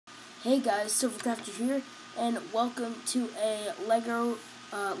Hey guys, Silvercrafter here, and welcome to a LEGO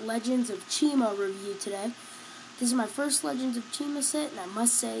Legends of Chima review today. This is my first Legends of Chima set, and I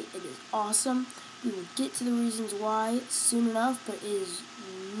must say it is awesome. We will get to the reasons why soon enough, but it is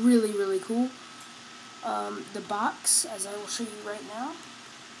really, really cool. The box, as I will show you right now.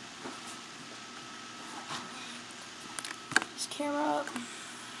 This camera up.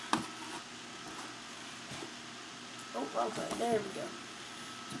 Oh, okay, there we go.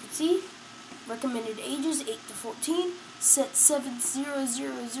 You can see, recommended ages 8 to 14, set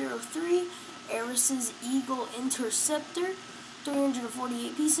 70003, Eris's Eagle Interceptor,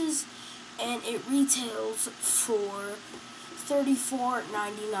 348 pieces, and it retails for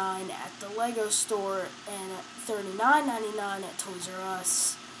 $34.99 at the LEGO store and $39.99 at Toys R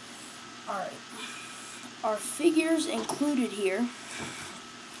Us. Alright, our figures included here,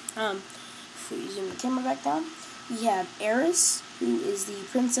 if we zoom the camera back down, we have Eris, who is the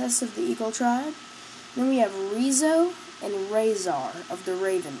princess of the Eagle tribe. Then we have Rizzo and Razor of the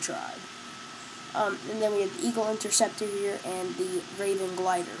Raven tribe. And then we have the Eagle Interceptor here and the Raven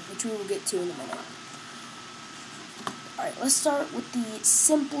Glider, which we will get to in a minute. Alright, let's start with the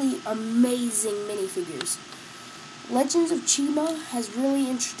simply amazing minifigures. Legends of Chima has really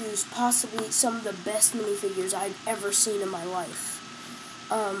introduced possibly some of the best minifigures I've ever seen in my life.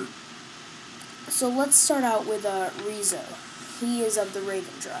 So let's start out with Rizzo. He is of the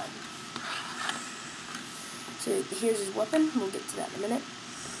Raven tribe. So here's his weapon. We'll get to that in a minute.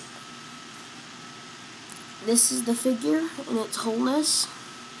 This is the figure in its wholeness.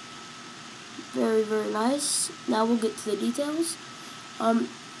 Very, very nice. Now we'll get to the details.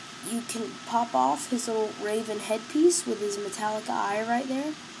 You can pop off his little raven headpiece with his metallic eye right there.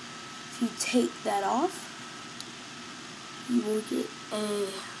 If you take that off, you will get a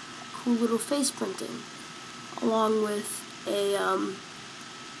cool little face printing, along with a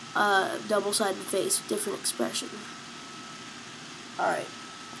double-sided face with different expression. Alright,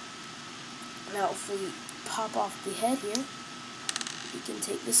 now if we pop off the head here, we can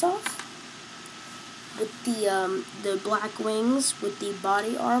take this off with the black wings with the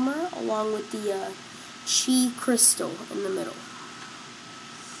body armor, along with the chi crystal in the middle.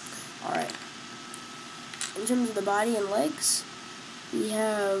 Alright, in terms of the body and legs, we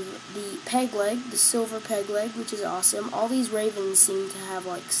have the peg leg, the silver peg leg, which is awesome. All these ravens seem to have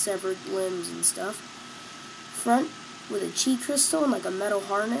like severed limbs and stuff. Front with a chi crystal and like a metal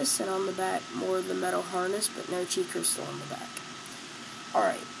harness, and on the back more of the metal harness, but no chi crystal on the back.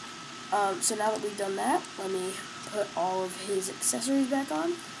 Alright, so now that we've done that, let me put all of his accessories back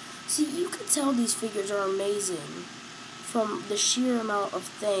on. See, you can tell these figures are amazing from the sheer amount of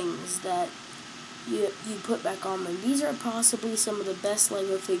things that you put back on them. These are possibly some of the best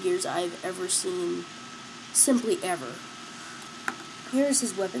LEGO figures I've ever seen, simply ever. Here's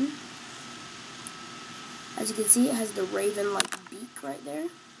his weapon. As you can see, it has the raven-like beak right there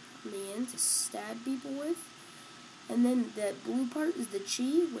on the end to stab people with. And then that blue part is the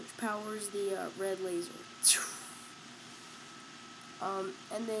chi, which powers the red laser. And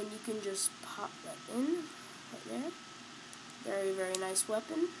then you can just pop that in right there. Very, very nice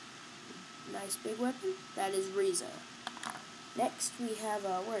weapon. Nice big weapon. That is Rizzo. Next we have,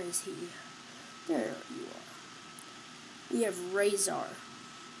 where is he? There you are. We have Razor.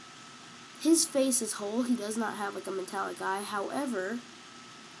 His face is whole. He does not have like a metallic eye. However,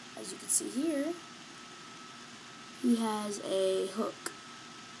 as you can see here, he has a hook,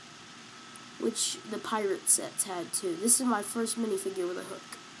 which the pirate sets had too. This is my first minifigure with a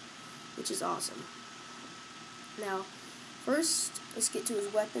hook, which is awesome. Now, first, let's get to his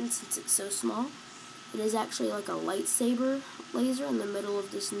weapon since it's so small. It is actually like a lightsaber laser in the middle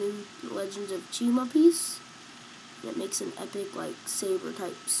of this new Legends of Chima piece. And it makes an epic like saber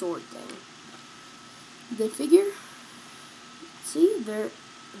type sword thing. The figure, see, very,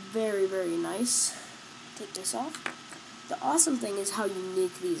 very, very nice. Take this off. The awesome thing is how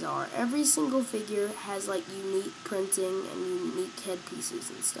unique these are. Every single figure has like unique printing and unique headpieces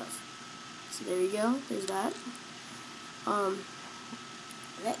and stuff. So there you go. There's that.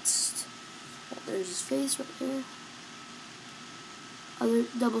 Next, there's his face right there. Other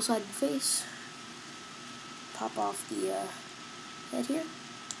double-sided face. Pop off the head here.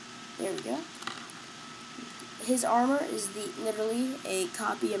 There we go. His armor is literally a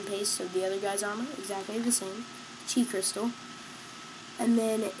copy and paste of the other guy's armor, exactly the same. Chi crystal. And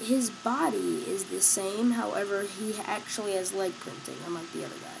then his body is the same, however, he actually has leg printing, unlike the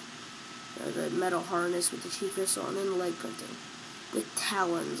other guy. The metal harness with the chi crystal, and then the leg printing with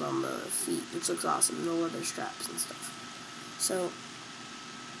talons on the feet, which looks awesome, and the leather straps and stuff. So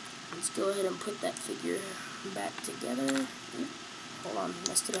let's go ahead and put that figure back together. hold on,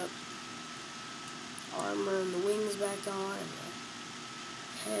 messed it up. Armor and the wings back on, and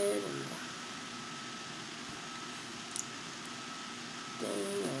the head, and the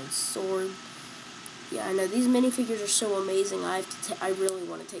thing, and sword. Yeah, I know, these minifigures are so amazing. I really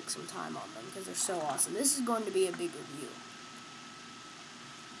want to take some time on them, because they're so awesome. This is going to be a big review.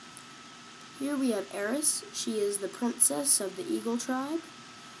 Here we have Eris. She is the princess of the Eagle tribe.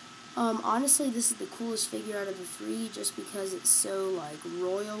 Honestly, this is the coolest figure out of the three, just because it's so, like,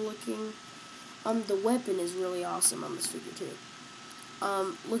 royal looking. The weapon is really awesome on this figure, too.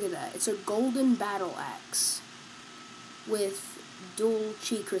 Look at that. It's a golden battle axe with dual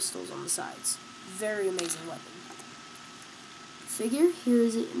chi crystals on the sides. Very amazing weapon. Figure, here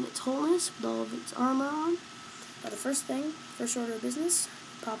is it in its wholeness, with all of its armor on. Now, the first order of business,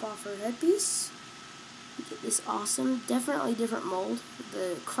 pop off her headpiece. You get this awesome, definitely different mold.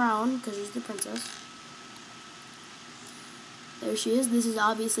 The crown, because she's the princess. There she is. This is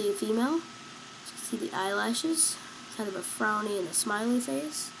obviously a female. You can see the eyelashes, kind of a frowny and a smiley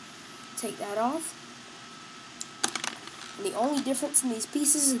face. Take that off. And the only difference in these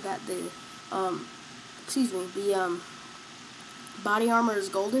pieces is that the body armor is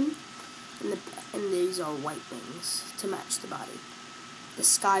golden, and these are white wings to match the body. The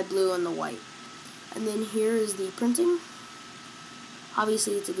sky blue and the white. And then here is the printing.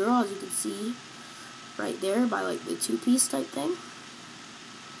 Obviously it's a girl, as you can see right there by like the two-piece type thing.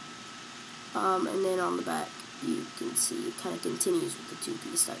 And then on the back you can see it kind of continues with the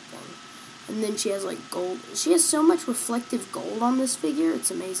two-piece type thing. And then she has like gold. She has so much reflective gold on this figure,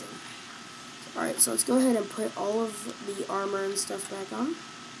 it's amazing. Alright, so let's go ahead and put all of the armor and stuff back on,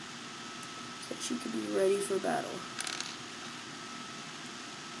 so she could be ready for battle.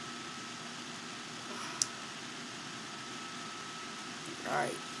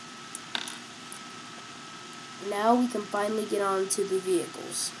 Alright. Now we can finally get on to the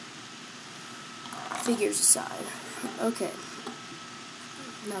vehicles. Figures aside. Okay.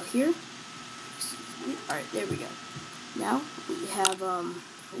 Now here. Alright, there we go. Now we have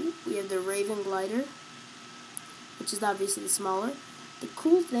the Raven Glider, which is obviously the smaller. The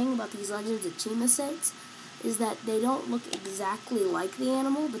cool thing about these Legends of Chima sets is that they don't look exactly like the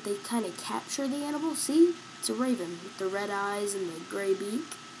animal, but they kind of capture the animal. See? It's a raven with the red eyes and the gray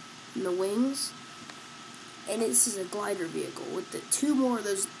beak and the wings. And this is a glider vehicle with the two more of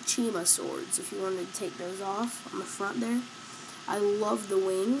those Chima swords, if you wanted to take those off on the front there. I love the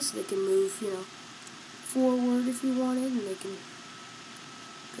wings. They can move, forward if you wanted, and they can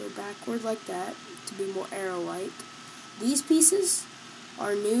go backward like that to be more arrow-like. These pieces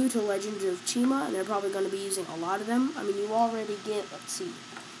are new to Legends of Chima, and they're probably going to be using a lot of them. I mean, you already get,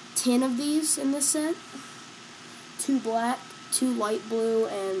 10 of these in this set. 2 black, 2 light blue,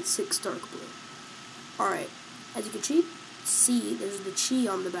 and 6 dark blue. Alright, as you can see, there's the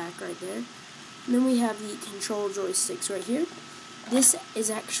chi on the back right there. And then we have the control joysticks right here. This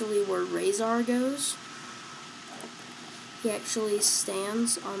is actually where Razor goes. He actually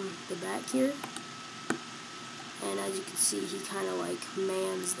stands on the back here. And as you can see, he kind of like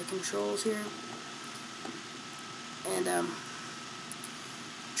mans the controls here. And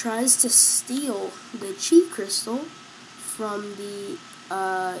tries to steal the chi crystal from the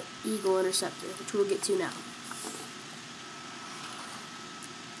Eagle Interceptor, which we'll get to now.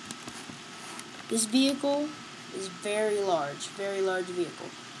 This vehicle is very large vehicle.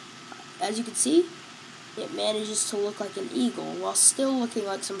 As you can see, it manages to look like an eagle while still looking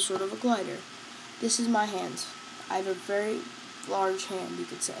like some sort of a glider. This is my hand. I have a very large hand, you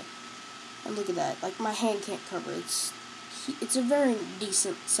could say. And look at that. Like, my hand can't cover it. It's a very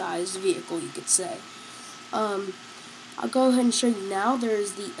decent sized vehicle, you could say. I'll go ahead and show you now.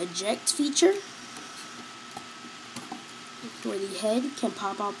 There's the eject feature, where the head can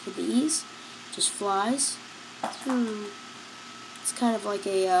pop off with ease. Just flies. It's kind of like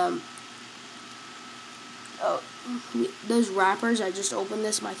a, those wrappers, I just opened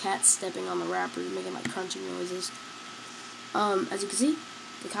this. My cat's stepping on the wrappers, making like crunching noises. As you can see,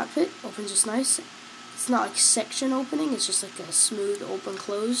 the cockpit opens just nice. It's not like section opening, it's just like a smooth open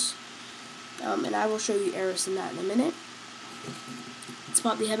close. And I will show you Eris in that in a minute. Let's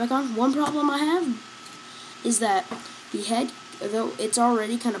pop the head back on. One problem I have is that the head, although it's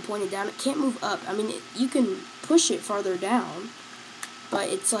already kind of pointed down, it can't move up. I mean, you can push it farther down, but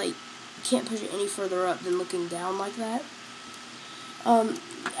it's like, you can't push it any further up than looking down like that.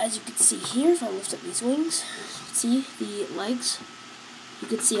 As you can see here, if I lift up these wings, see the legs? You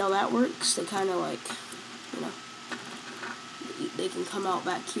can see how that works. They kind of like, they can come out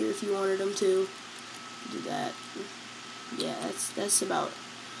back here if you wanted them to. Do that. Yeah, that's about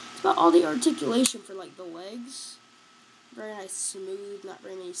all the articulation for like the legs. Very nice, smooth, not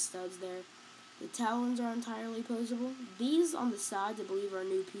very many studs there. The talons are entirely posable. These on the sides, I believe, are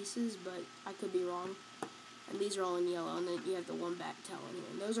new pieces, but I could be wrong. And these are all in yellow, and then you have the one back talon here.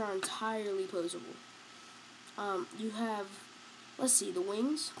 And those are entirely posable. You have, let's see, the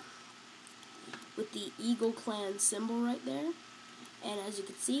wings with the Eagle Clan symbol right there. And as you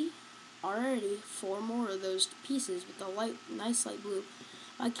can see, already 4 more of those pieces with the nice light blue.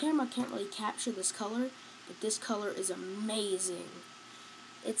 My camera can't really capture this color, but this color is amazing.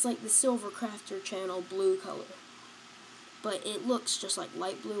 It's like the Silver Crafter channel blue color. But it looks just like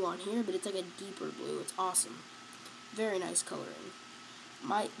light blue on here, but it's like a deeper blue. It's awesome. Very nice coloring.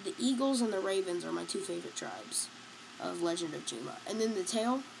 The Eagles and the Ravens are my 2 favorite tribes of Legend of Chima. And then the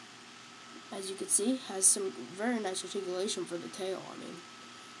tail, as you can see, has some very nice articulation for the tail. I mean,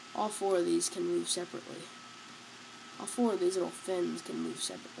 all 4 of these can move separately. All 4 of these little fins can move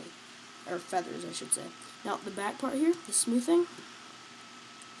separately. Or feathers, I should say. Now, the back part here, the smoothing,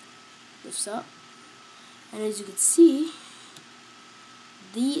 lifts up. And as you can see,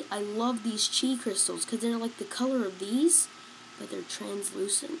 I love these chi crystals because they're like the color of these, but they're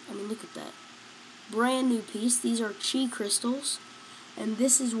translucent. I mean, look at that. Brand new piece. These are chi crystals, and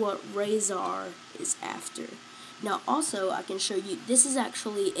this is what Razor is after. Now, also, I can show you, this is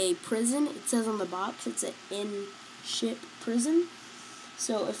actually a prison. It says on the box it's an in-ship prison.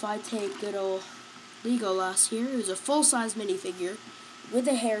 So if I take good old Legolas here, who's a full-size minifigure with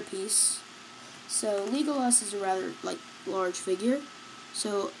a hairpiece. So Legolas is a rather large figure.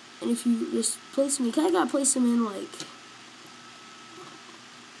 So, and if you just place him, you kind of gotta place him in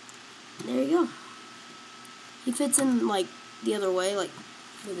there you go. He fits in the other way,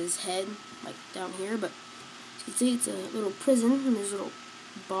 with his head down here. But as you can see, it's a little prison, and there's little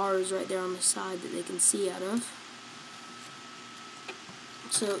bars right there on the side that they can see out of.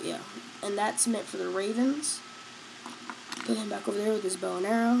 So yeah, and that's meant for the Ravens. Put him back over there with his bow and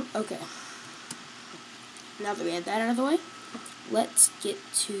arrow. Okay. Now that we had that out of the way, let's get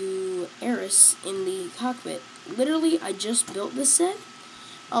to Eris in the cockpit. Literally, I just built this set.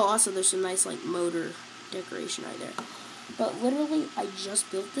 Oh, also there's some nice motor decoration right there. But literally, I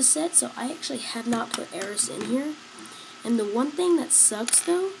just built this set, so I actually have not put Eris in here. And the one thing that sucks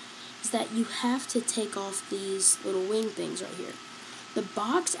though is that you have to take off these little wing things right here. The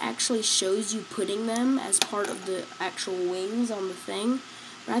box actually shows you putting them as part of the actual wings on the thing,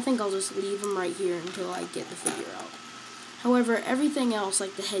 but I think I'll just leave them right here until I get the figure out. However, everything else,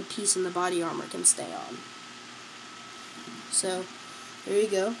 like the headpiece and the body armor, can stay on. So, there you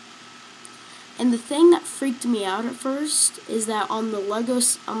go. And the thing that freaked me out at first is that on the Lego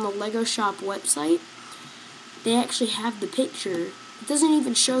Shop website, they actually have the picture. It doesn't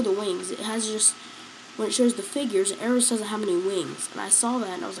even show the wings. It has just, when it shows the figures, Eris doesn't have any wings. And I saw that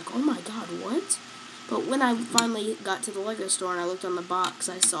and I was like, oh my god, what? But when I finally got to the Lego store and I looked on the box,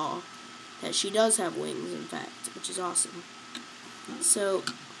 I saw that she does have wings, in fact, which is awesome. So,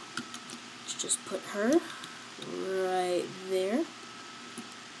 let's just put her right there.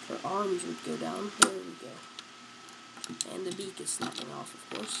 Her arms would go down. There we go. And the beak is snapping off,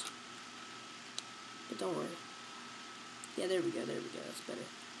 of course. But don't worry. Yeah, there we go, that's better.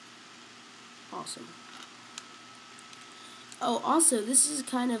 Awesome. Oh, also, this is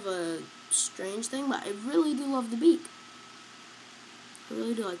kind of a strange thing, but I really do love the beak. I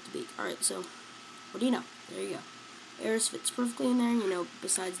really do like the beak. Alright, so, what do you know? There you go. Eris fits perfectly in there, you know,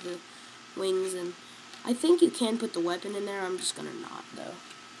 besides the wings, and I think you can put the weapon in there. I'm just gonna not, though.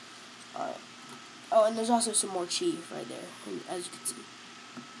 Alright. Oh, and there's also some more chi right there, and as you can see,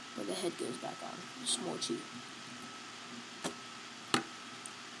 where the head goes back on. There's some more chi.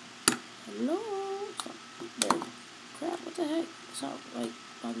 Hello? There. Crap, what the heck? It's not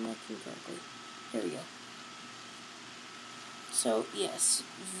button acting correctly. There we go. So, yes,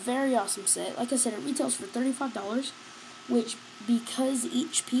 very awesome set. Like I said, it retails for $35, which, because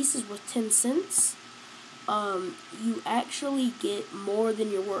each piece is worth 10 cents, you actually get more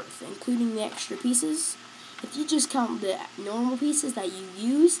than you're worth, including the extra pieces. If you just count the normal pieces that you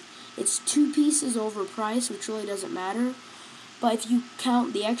use, it's 2 pieces overpriced, which really doesn't matter. But if you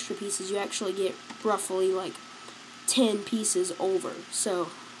count the extra pieces, you actually get roughly 10 pieces over. So,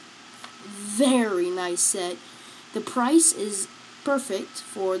 very nice set. The price is perfect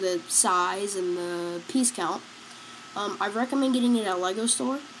for the size and the piece count. I recommend getting it at a Lego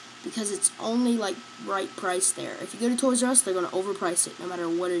store because it's only right price there. If you go to Toys R Us, they're going to overprice it no matter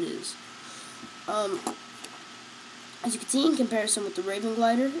what it is. As you can see, in comparison with the Raven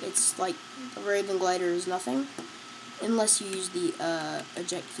Glider, it's the Raven Glider is nothing unless you use the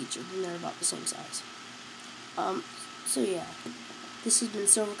eject feature, then they're about the same size. So yeah, this has been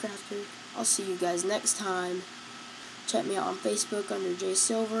Silver Crafter. I'll see you guys next time. Check me out on Facebook under J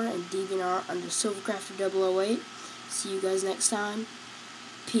Silver and DeviantArt under Silvercrafter008. See you guys next time.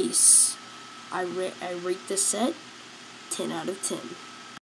 Peace. I rate this set 10 out of 10.